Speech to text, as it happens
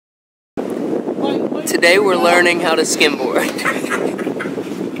Today we're learning how to skimboard.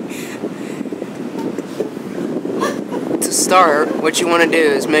 To start, what you want to do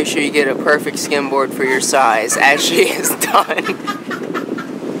is make sure you get a perfect skimboard for your size as she is done.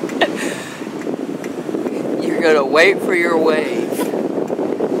 You're going to wait for your wave.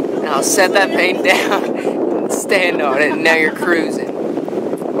 Now set that paint down and stand on it, and now you're cruising.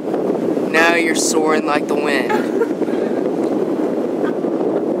 Now you're soaring like the wind.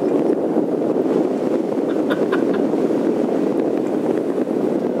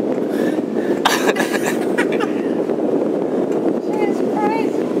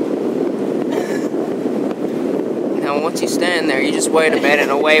 Now once you stand there, you just wait a minute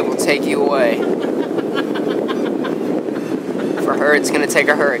and a wave will take you away. For her, it's going to take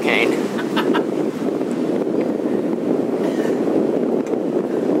a hurricane.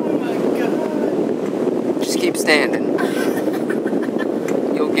 Oh my God. Just keep standing.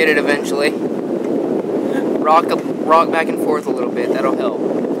 You'll get it eventually. Rock back and forth a little bit, that'll help.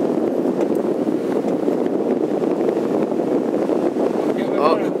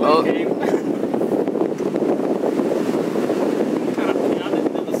 Oh.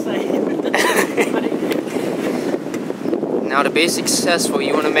 Now to be successful,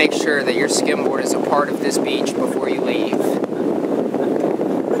 you want to make sure that your skimboard is a part of this beach before you leave.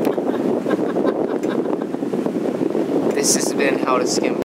 This has been How to Skimboard.